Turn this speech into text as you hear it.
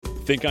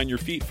Think on your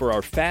feet for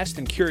our Fast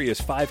and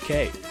Curious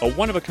 5K, a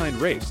one-of-a-kind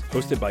race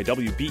hosted by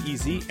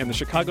WBEZ and the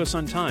Chicago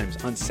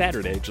Sun-Times on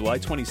Saturday, July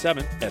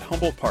 27th at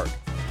Humboldt Park.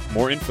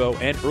 More info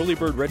and early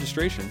bird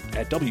registration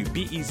at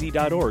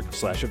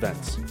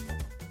wbez.org/events.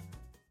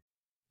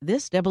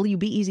 This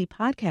WBEZ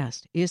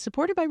podcast is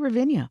supported by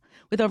Ravinia,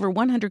 with over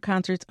 100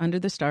 concerts under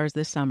the stars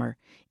this summer,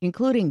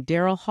 including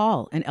Daryl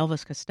Hall and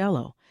Elvis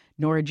Costello,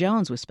 Norah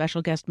Jones with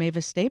special guest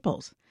Mavis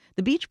Staples,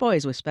 the Beach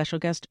Boys with special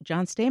guest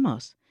John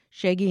Stamos,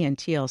 Shaggy and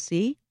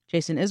TLC,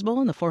 Jason Isbell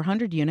and the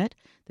 400 Unit,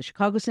 the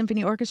Chicago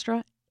Symphony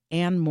Orchestra,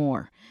 and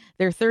more.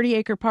 Their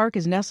 30-acre park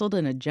is nestled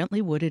in a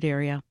gently wooded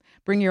area.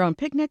 Bring your own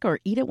picnic or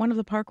eat at one of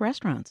the park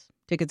restaurants.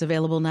 Tickets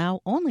available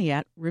now only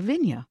at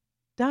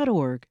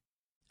ravinia.org.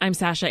 I'm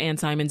Sasha Ann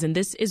Simons, and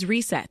this is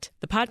Reset,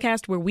 the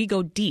podcast where we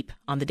go deep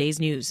on the day's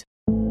news.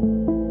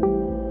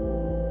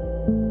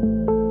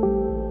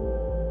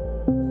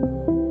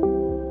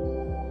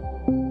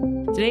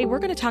 Today, we're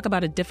going to talk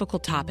about a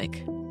difficult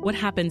topic: what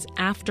happens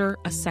after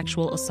a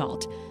sexual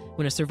assault,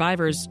 when a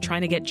survivor is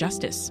trying to get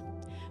justice.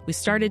 We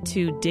started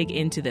to dig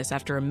into this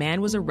after a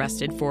man was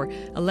arrested for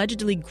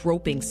allegedly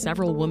groping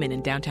several women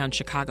in downtown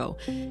Chicago,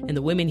 and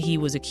the women he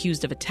was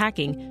accused of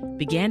attacking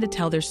began to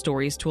tell their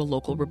stories to a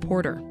local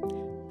reporter.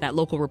 That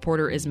local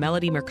reporter is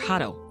Melody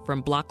Mercado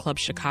from Block Club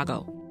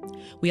Chicago.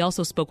 We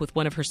also spoke with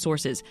one of her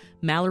sources,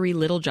 Mallory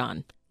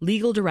Littlejohn,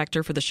 legal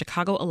director for the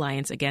Chicago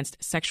Alliance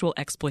Against Sexual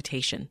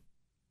Exploitation.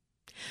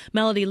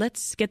 Melody,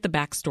 let's get the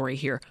backstory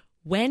here.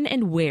 When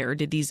and where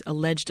did these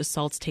alleged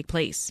assaults take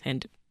place,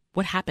 and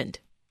what happened?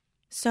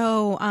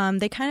 So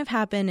they kind of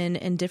happen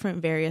in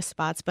different various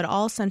spots, but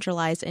all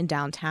centralized in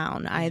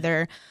downtown,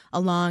 either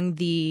along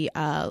the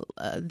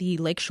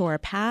Lakeshore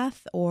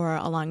Path or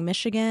along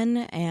Michigan.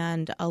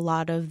 And a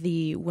lot of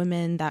the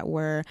women that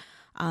were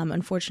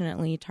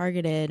unfortunately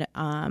targeted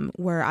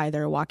were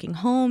either walking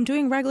home,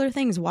 doing regular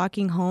things,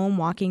 walking home,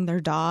 walking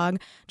their dog,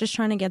 just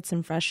trying to get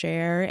some fresh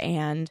air.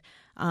 And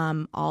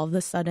all of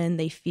a sudden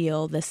they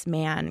feel this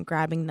man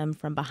grabbing them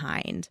from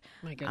behind.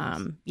 My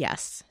goodness.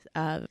 Yes.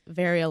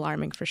 Very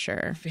alarming for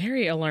sure.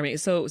 Very alarming.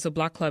 So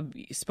Block Club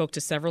spoke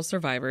to several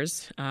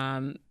survivors.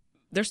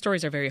 Their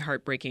stories are very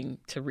heartbreaking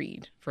to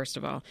read, first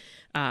of all.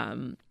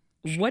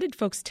 What did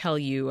folks tell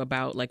you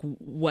about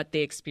what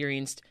they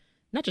experienced,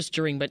 not just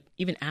during, but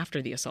even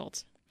after the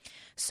assaults?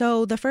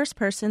 So the first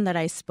person that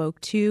I spoke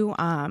to,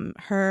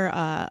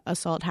 her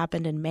assault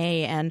happened in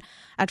May. And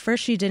at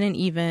first she didn't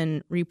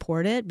even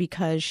report it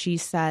because she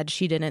said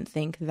she didn't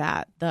think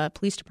that the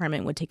police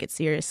department would take it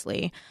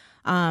seriously.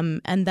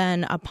 And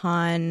then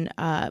upon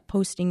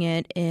posting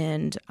it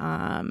in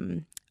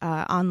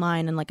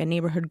online in a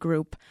neighborhood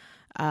group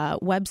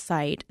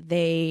website,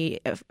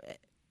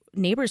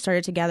 neighbors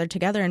started to gather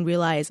together and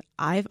realize,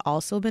 I've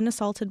also been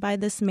assaulted by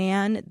this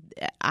man.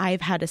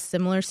 I've had a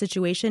similar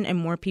situation, and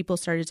more people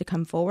started to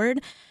come forward,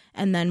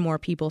 and then more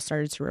people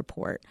started to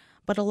report.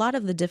 But a lot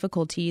of the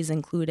difficulties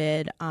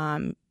included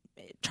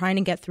trying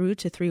to get through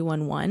to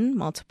 311.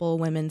 Multiple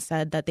women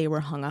said that they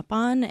were hung up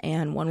on,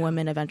 and one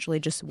woman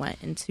eventually just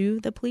went into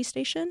the police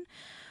station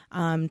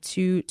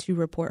to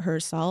report her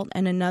assault.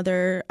 And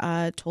another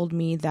told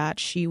me that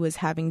she was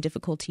having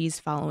difficulties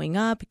following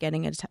up,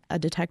 getting a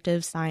detective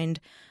assigned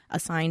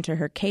to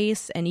her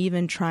case, and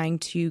even trying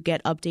to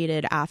get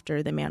updated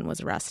after the man was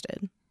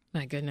arrested.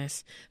 My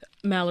goodness.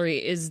 Mallory,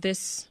 is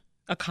this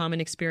a common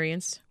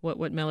experience,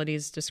 what Melody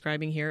is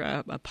describing here,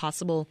 a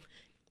possible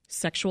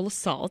sexual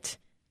assault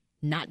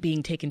not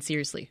being taken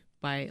seriously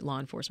by law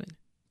enforcement?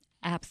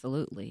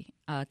 Absolutely.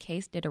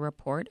 Case did a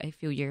report a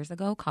few years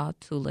ago called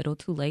Too Little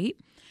Too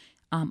Late,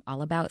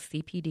 all about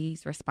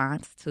CPD's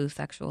response to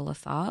sexual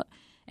assault.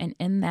 And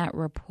in that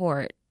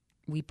report,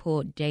 we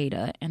pulled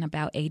data, and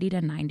about 80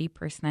 to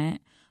 90%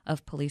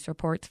 of police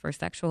reports for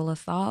sexual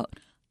assault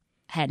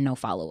had no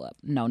follow-up,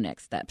 no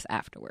next steps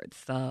afterwards.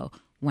 So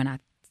when I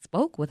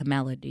spoke with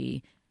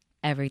Melody,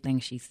 everything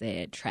she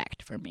said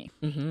tracked for me.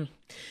 Mm-hmm.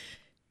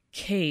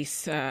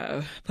 Case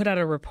put out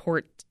a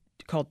report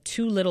called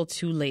Too Little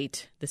Too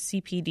Late, the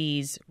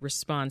CPD's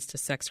response to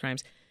sex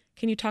crimes.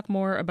 Can you talk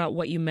more about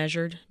what you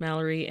measured,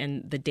 Mallory,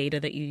 and the data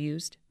that you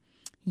used?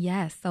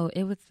 Yes, so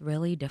it was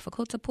really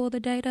difficult to pull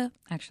the data.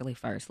 Actually,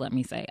 first, let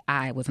me say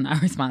I was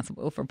not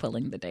responsible for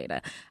pulling the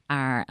data.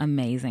 Our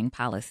amazing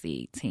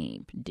policy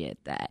team did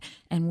that.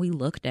 And we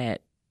looked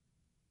at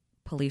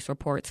police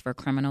reports for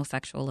criminal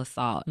sexual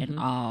assault and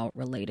all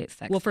related sex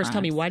crimes. Well, first,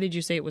 tell me, why did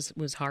you say it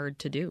was hard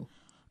to do?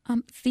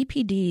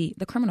 CPD,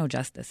 the criminal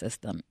justice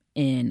system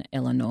in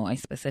Illinois,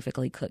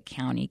 specifically Cook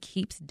County,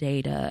 keeps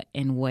data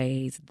in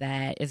ways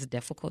that is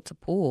difficult to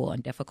pull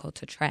and difficult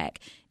to track.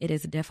 It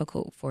is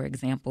difficult, for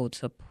example,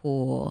 to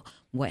pull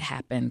what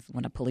happens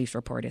when a police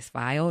report is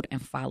filed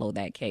and follow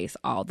that case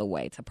all the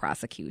way to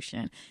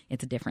prosecution.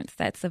 It's different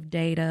sets of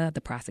data.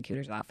 The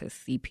prosecutor's office,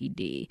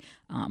 CPD,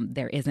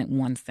 there isn't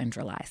one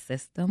centralized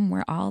system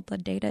where all the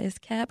data is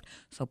kept.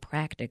 So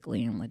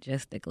practically and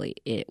logistically,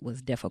 it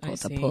was difficult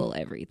to pull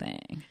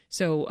everything.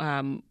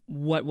 So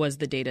what was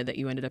the data that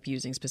you ended up up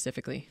using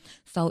specifically?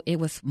 So it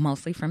was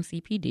mostly from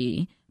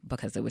CPD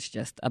because it was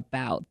just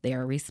about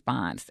their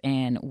response.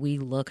 And we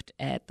looked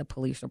at the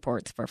police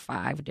reports for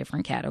 5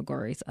 different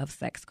categories of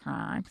sex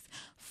crimes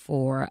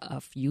for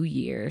a few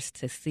years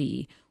to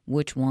see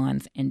which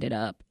ones ended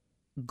up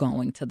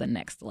going to the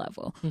next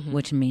level,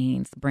 which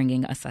means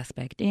bringing a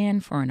suspect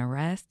in for an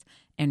arrest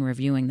and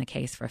reviewing the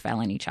case for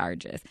felony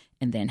charges,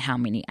 and then how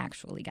many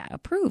actually got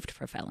approved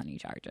for felony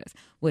charges,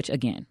 which,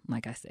 again,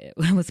 like I said,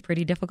 was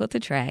pretty difficult to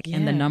track,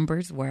 and the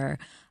numbers were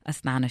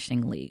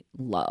astonishingly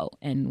low.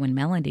 And when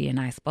Melody and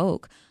I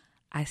spoke,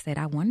 I said,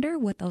 I wonder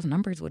what those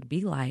numbers would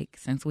be like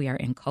since we are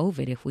in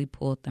COVID if we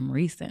pulled them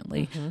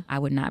recently. I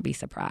would not be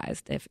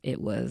surprised if it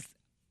was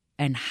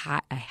a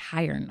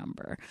higher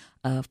number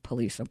of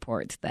police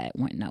reports that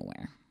went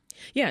nowhere.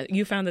 Yeah,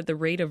 you found that the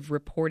rate of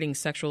reporting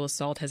sexual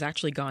assault has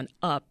actually gone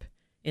up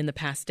in the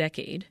past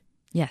decade.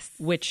 Yes.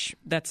 Which,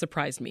 that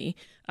surprised me.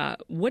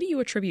 What do you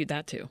attribute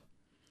that to?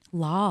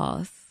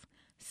 Laws.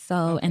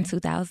 So in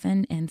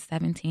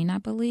 2017, I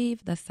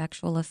believe, the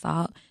Sexual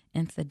Assault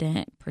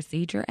Incident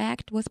Procedure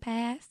Act was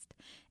passed,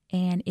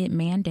 and it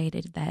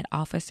mandated that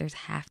officers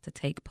have to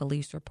take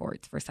police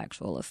reports for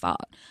sexual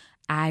assault.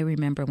 I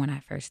remember when I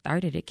first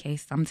started a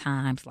case,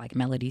 sometimes, like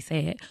Melody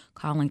said,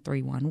 calling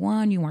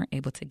 311, you weren't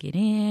able to get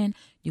in.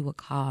 You would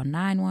call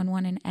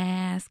 911 and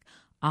ask.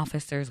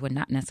 Officers would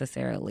not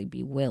necessarily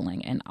be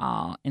willing in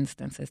all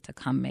instances to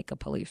come make a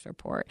police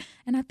report.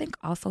 And I think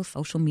also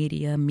social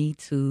media, Me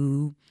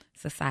Too,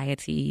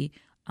 society,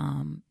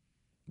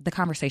 the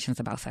conversations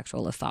about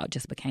sexual assault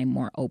just became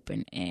more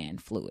open and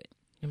fluid.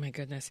 Oh, my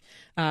goodness.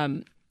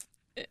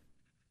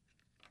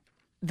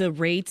 The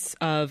rates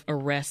of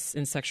arrests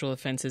in sexual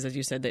offenses, as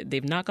you said,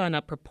 they've not gone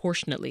up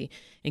proportionately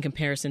in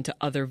comparison to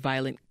other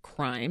violent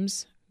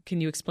crimes. Can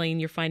you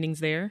explain your findings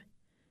there?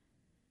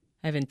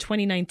 I have in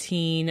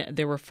 2019,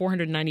 there were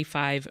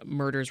 495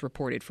 murders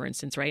reported, for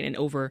instance, right? And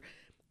over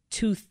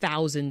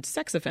 2,000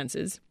 sex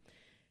offenses.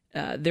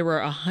 There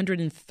were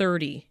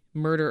 130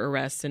 murder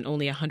arrests and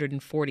only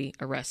 140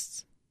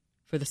 arrests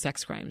for the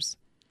sex crimes,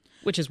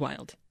 which is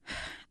wild.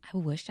 I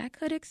wish I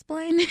could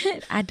explain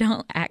it. I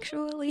don't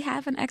actually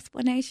have an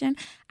explanation.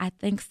 I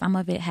think some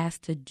of it has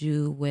to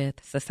do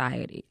with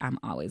society. I'm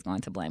always going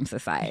to blame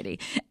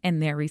society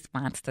and their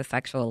response to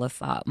sexual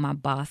assault. My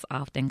boss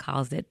often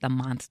calls it the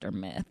monster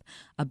myth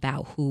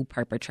about who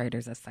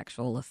perpetrators of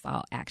sexual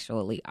assault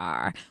actually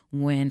are,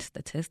 when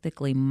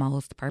statistically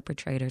most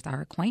perpetrators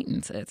are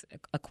acquaintances.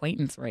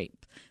 Acquaintance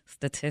rape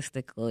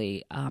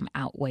statistically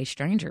outweigh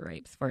stranger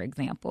rapes, for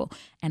example.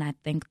 And I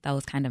think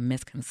those kind of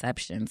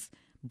misconceptions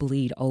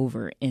bleed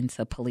over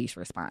into police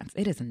response.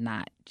 It is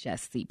not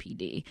just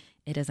CPD.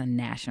 It is a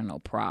national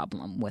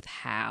problem with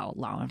how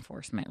law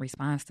enforcement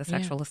responds to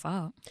sexual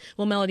assault.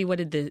 Well, Melody, what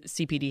did the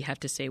CPD have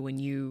to say when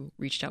you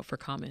reached out for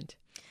comment?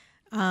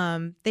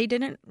 They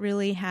didn't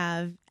really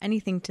have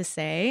anything to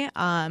say.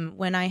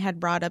 When I had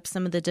brought up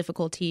some of the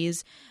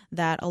difficulties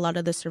that a lot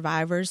of the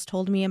survivors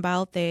told me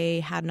about,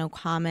 they had no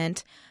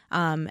comment.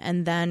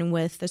 And then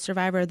with the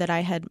survivor that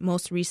I had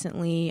most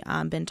recently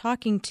been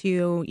talking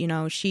to,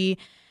 she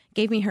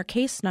gave me her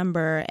case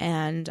number,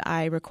 and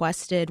I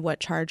requested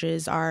what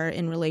charges are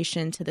in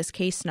relation to this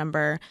case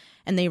number.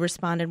 And they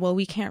responded, well,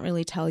 we can't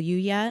really tell you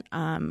yet.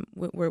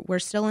 We're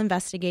still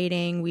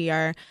investigating.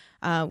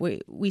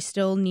 We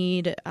still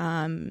need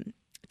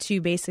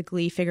to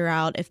basically figure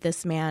out if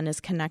this man is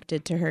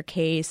connected to her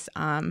case.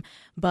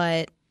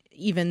 But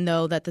even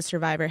though that the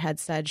survivor had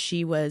said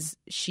she was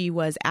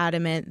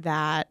adamant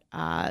that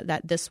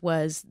that this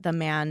was the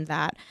man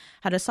that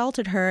had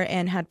assaulted her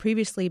and had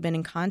previously been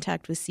in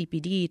contact with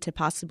CPD to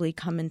possibly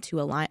come in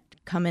to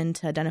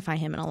identify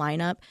him in a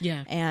lineup,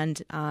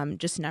 and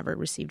just never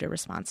received a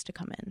response to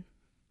come in.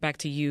 Back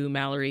to you,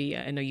 Mallory.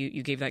 I know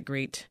you gave that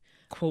great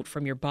quote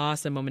from your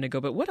boss a moment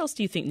ago, but what else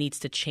do you think needs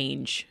to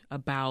change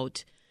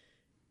about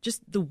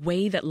just the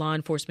way that law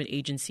enforcement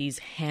agencies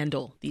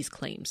handle these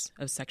claims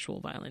of sexual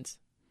violence?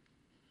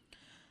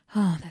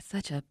 Oh, that's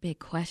such a big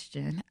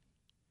question.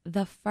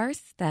 The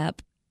first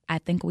step, I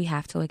think we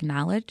have to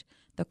acknowledge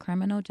the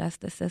criminal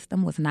justice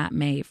system was not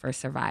made for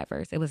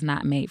survivors. It was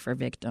not made for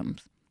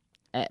victims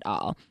at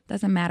all.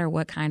 Doesn't matter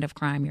what kind of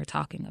crime you're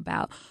talking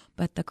about,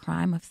 but the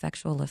crime of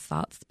sexual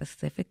assault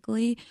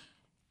specifically,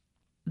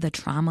 the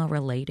trauma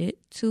related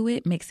to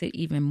it makes it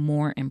even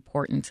more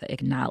important to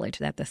acknowledge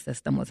that the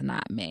system was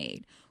not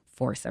made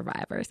for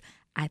survivors.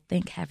 I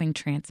think having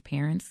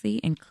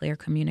transparency and clear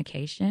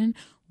communication,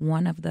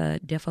 one of the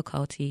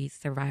difficulties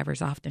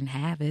survivors often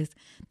have is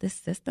the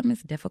system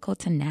is difficult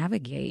to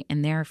navigate,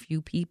 and there are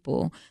few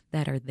people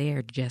that are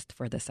there just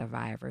for the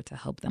survivor to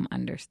help them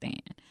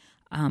understand.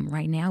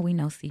 Right now, we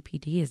know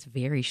CPD is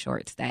very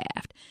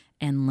short-staffed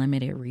and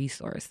limited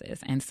resources.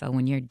 And so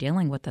when you're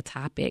dealing with a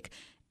topic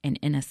and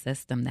in a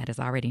system that is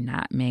already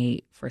not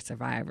made for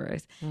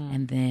survivors,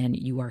 and then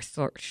you are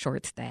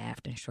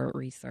short-staffed and short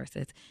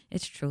resources,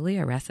 it's truly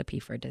a recipe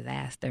for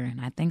disaster.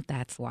 And I think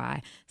that's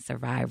why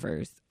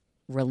survivors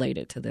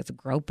related to this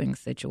groping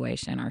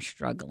situation are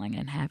struggling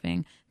and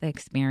having the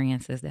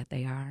experiences that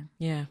they are.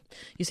 Yeah.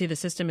 You see, the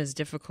system is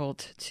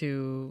difficult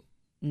to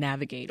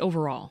navigate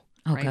overall.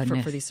 Oh, right,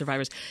 goodness. for these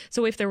survivors.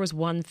 So if there was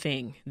one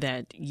thing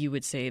that you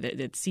would say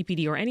that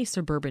CPD or any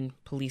suburban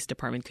police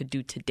department could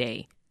do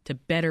today to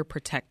better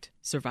protect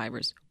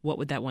survivors, what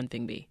would that one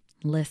thing be?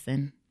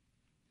 Listen.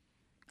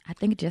 I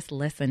think just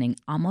listening.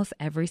 Almost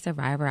every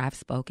survivor I've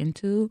spoken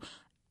to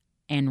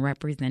and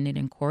represented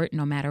in court,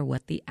 no matter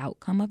what the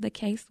outcome of the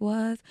case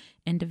was,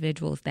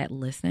 individuals that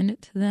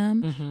listened to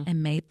them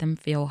and made them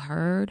feel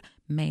heard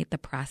made the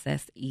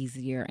process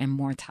easier and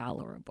more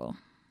tolerable.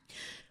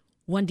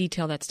 One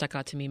detail that stuck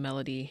out to me,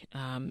 Melody,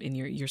 in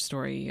your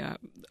story,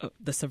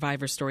 the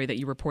survivor story that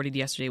you reported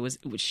yesterday, was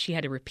she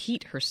had to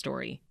repeat her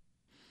story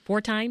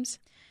 4 times?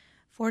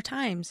 4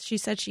 times. She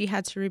said she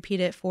had to repeat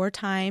it 4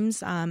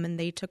 times, and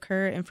they took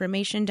her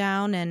information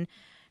down and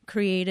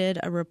created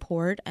a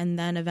report, and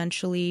then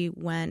eventually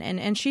went,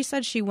 and she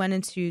said she went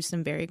into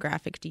some very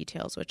graphic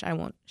details, which I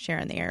won't share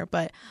in the air,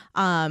 but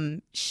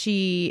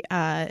she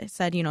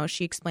said,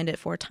 she explained it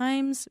 4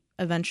 times.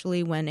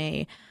 Eventually, when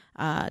a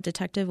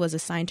detective was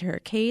assigned to her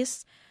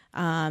case,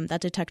 that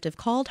detective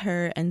called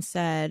her and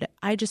said,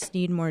 I just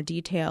need more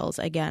details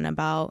again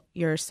about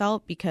your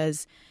assault,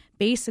 because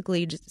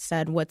basically just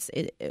said what's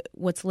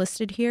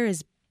listed here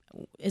is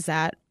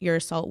that your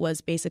assault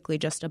was basically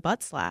just a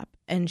butt slap.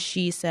 And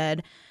she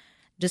said,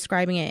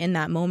 describing it in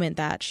that moment,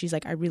 that she's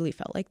like, I really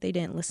felt like they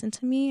didn't listen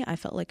to me. I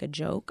felt like a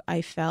joke.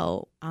 I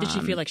felt... Did she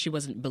feel like she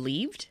wasn't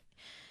believed?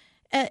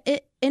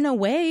 In a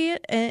way,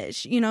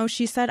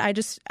 she said,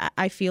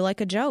 I feel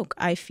like a joke.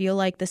 I feel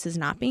like this is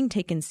not being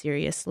taken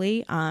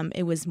seriously.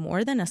 It was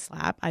more than a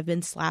slap. I've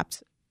been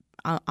slapped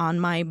on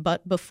my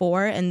butt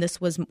before, and this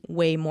was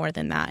way more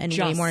than that and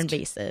way more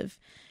invasive.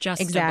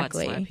 Just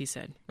exactly. a butt slap, he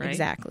said, right?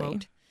 Exactly.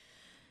 Quote.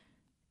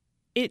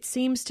 It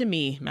seems to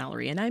me,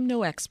 Mallory, and I'm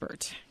no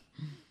expert,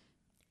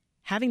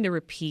 having to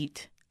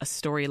repeat a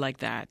story like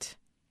that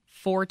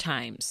 4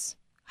 times,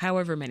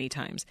 however many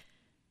times,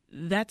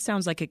 that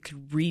sounds like it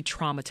could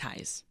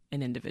re-traumatize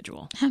an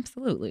individual.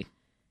 Absolutely.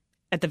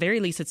 At the very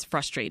least, it's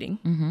frustrating.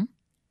 Mm-hmm.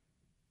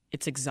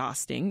 It's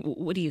exhausting.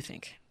 What do you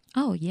think?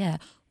 Oh, yeah.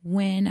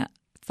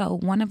 So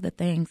one of the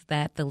things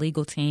that the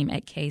legal team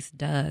at CASE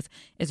does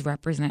is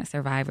represent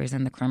survivors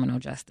in the criminal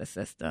justice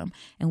system.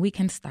 And we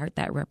can start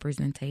that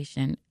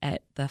representation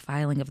at the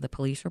filing of the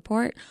police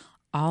report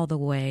all the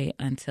way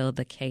until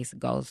the case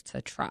goes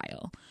to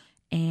trial.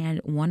 And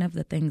one of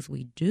the things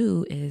we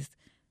do is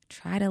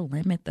try to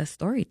limit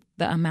the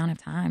amount of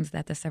times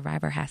that the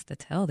survivor has to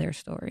tell their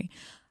story.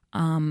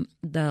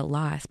 The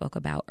law I spoke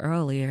about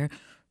earlier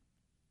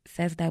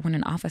says that when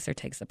an officer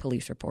takes a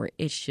police report,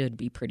 it should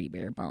be pretty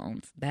bare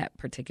bones. That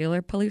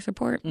particular police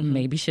report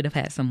maybe should have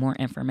had some more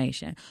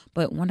information.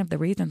 But one of the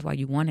reasons why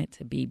you want it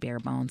to be bare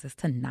bones is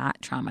to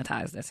not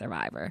traumatize the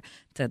survivor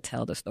to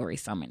tell the story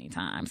so many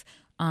times.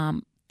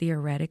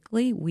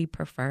 Theoretically, we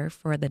prefer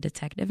for the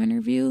detective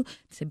interview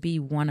to be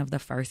one of the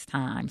first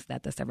times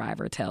that the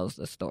survivor tells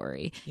the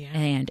story. Yeah.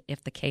 And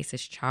if the case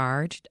is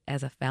charged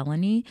as a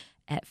felony,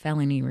 at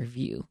felony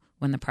review,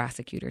 when the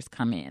prosecutors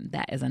come in,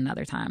 that is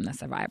another time the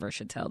survivor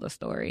should tell the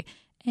story.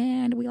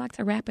 And we like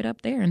to wrap it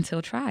up there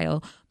until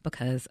trial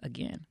because,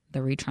 again,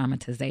 the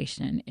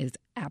re-traumatization is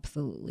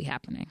absolutely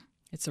happening.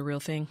 It's a real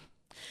thing.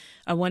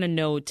 I want to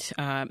note,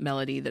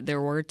 Melody, that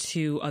there were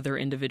 2 other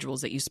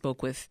individuals that you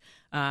spoke with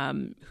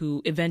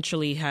who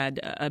eventually had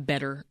a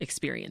better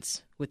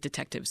experience with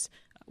detectives.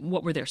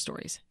 What were their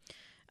stories?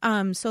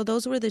 So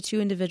those were the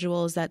 2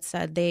 individuals that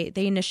said they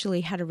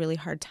initially had a really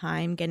hard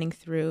time getting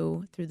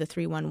through the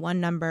 311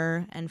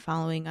 number and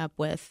following up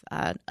with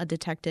a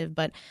detective.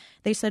 But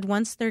they said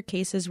once their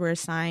cases were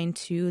assigned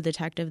to a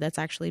detective that's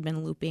actually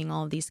been looping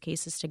all of these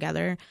cases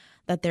together,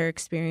 that their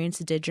experience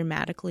did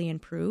dramatically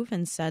improve,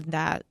 and said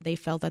that they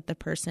felt that the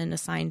person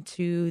assigned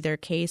to their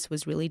case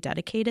was really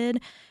dedicated,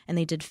 and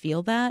they did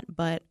feel that.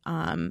 But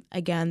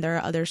again, there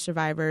are other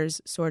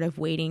survivors sort of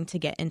waiting to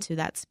get into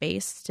that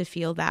space to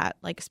feel that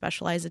like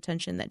specialized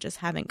attention that just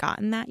haven't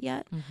gotten that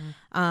yet.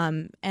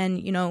 And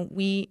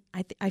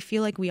I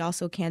feel like we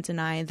also can't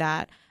deny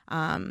that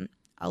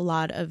a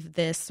lot of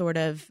this sort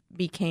of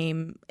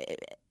became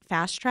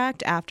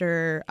fast-tracked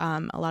after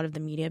a lot of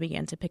the media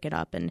began to pick it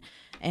up,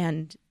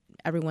 and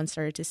everyone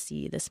started to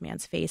see this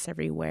man's face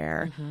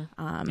everywhere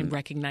And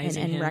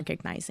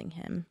recognizing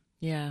him.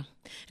 Yeah.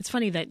 It's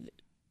funny that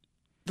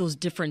those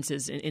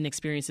differences in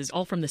experiences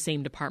all from the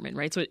same department,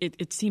 right? So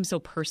it seems so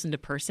person to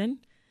person.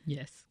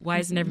 Yes. Why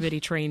isn't everybody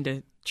trained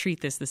to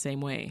treat this the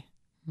same way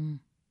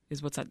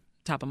is what's at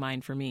top of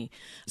mind for me.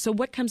 So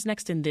what comes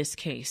next in this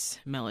case,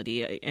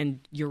 Melody,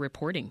 and your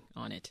reporting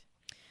on it?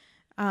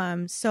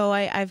 So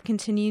I've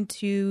continued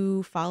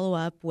to follow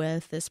up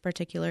with this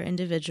particular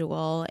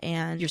individual,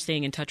 and You're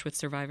staying in touch with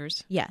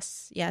survivors?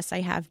 Yes,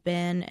 I have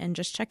been, and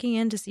just checking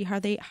in to see how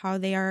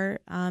they are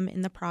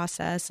in the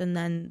process. And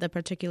then the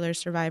particular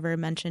survivor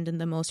mentioned in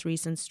the most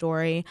recent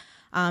story,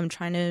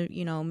 trying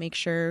to make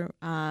sure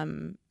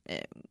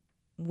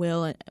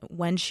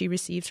when she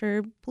receives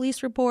her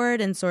police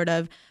report and sort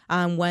of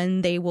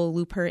when they will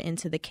loop her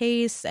into the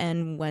case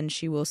and when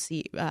she will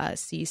see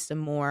some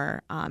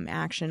more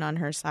action on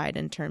her side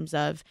in terms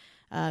of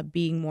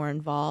being more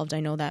involved. I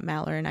know that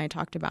Mallory and I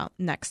talked about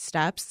next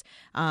steps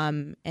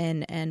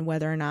and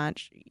whether or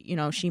not,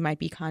 she might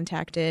be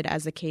contacted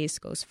as the case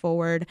goes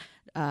forward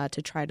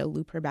to try to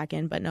loop her back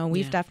in. But no,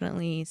 we've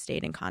definitely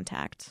stayed in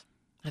contact.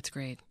 That's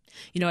great.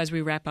 As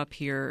we wrap up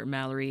here,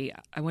 Mallory,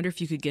 I wonder if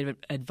you could give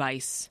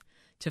advice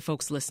to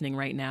folks listening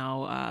right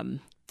now,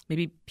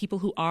 maybe people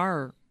who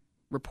are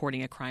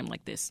reporting a crime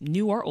like this,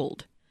 new or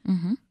old.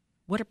 Mm-hmm.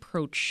 What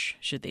approach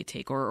should they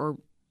take? Or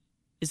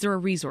is there a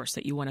resource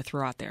that you want to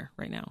throw out there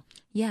right now?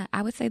 Yeah,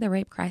 I would say the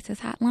Rape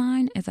Crisis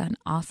Hotline is an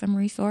awesome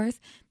resource.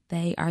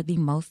 They are the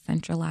most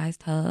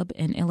centralized hub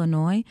in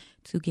Illinois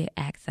to get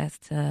access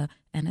to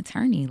an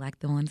attorney like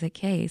the ones at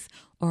Case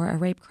or a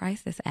rape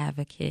crisis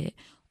advocate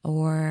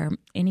or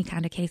any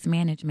kind of case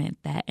management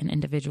that an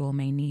individual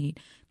may need.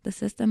 The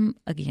system,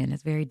 again,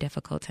 is very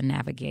difficult to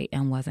navigate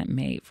and wasn't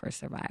made for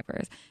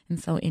survivors. And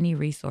so any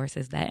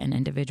resources that an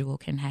individual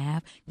can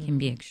have can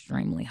be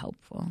extremely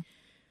helpful.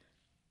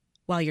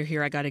 While you're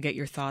here, I got to get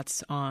your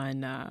thoughts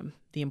on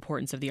the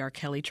importance of the R.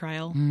 Kelly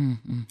trial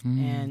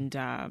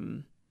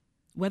and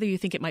whether you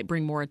think it might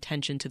bring more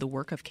attention to the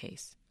work of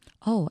Case.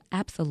 Oh,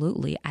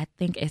 absolutely. I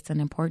think it's an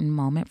important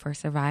moment for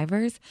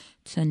survivors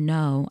to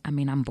know. I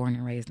mean, I'm born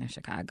and raised in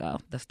Chicago.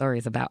 The story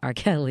is about R.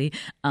 Kelly.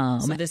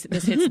 So this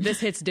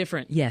hits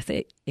different. Yes,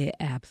 it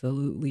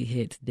absolutely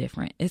hits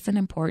different. It's an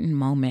important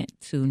moment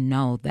to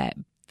know that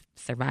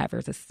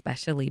survivors,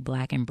 especially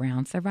Black and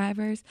brown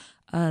survivors,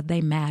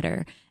 they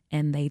matter.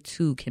 And they,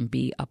 too, can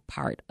be a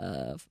part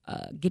of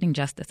getting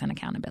justice and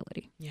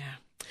accountability. Yeah.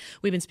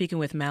 We've been speaking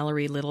with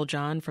Mallory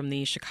Littlejohn from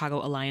the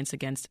Chicago Alliance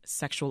Against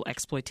Sexual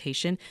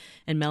Exploitation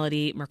and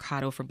Melody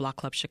Mercado for Block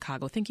Club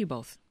Chicago. Thank you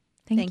both.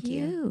 Thank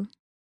you.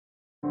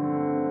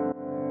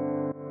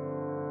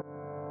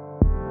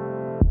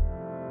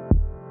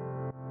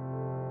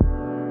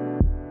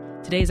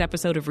 Today's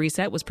episode of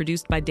Reset was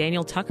produced by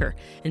Daniel Tucker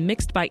and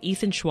mixed by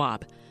Ethan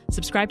Schwab.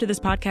 Subscribe to this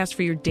podcast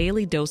for your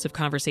daily dose of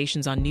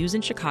conversations on news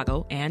in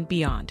Chicago and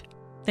beyond.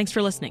 Thanks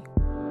for listening.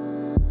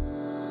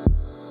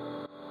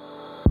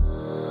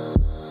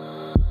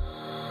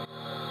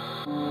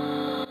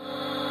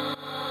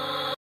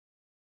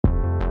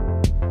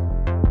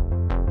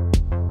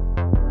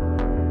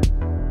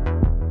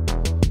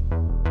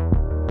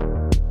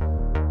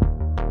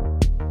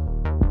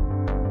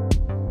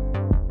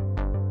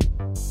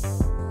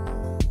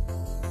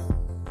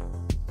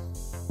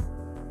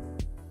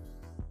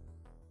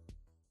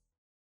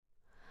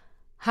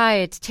 Hi,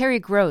 it's Terry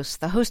Gross,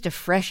 the host of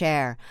Fresh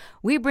Air.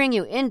 We bring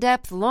you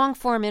in-depth,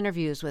 long-form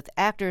interviews with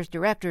actors,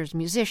 directors,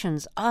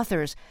 musicians,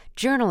 authors,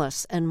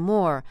 journalists, and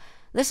more.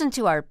 Listen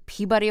to our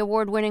Peabody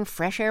Award-winning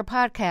Fresh Air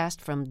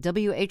podcast from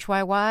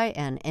WHYY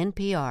and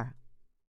NPR.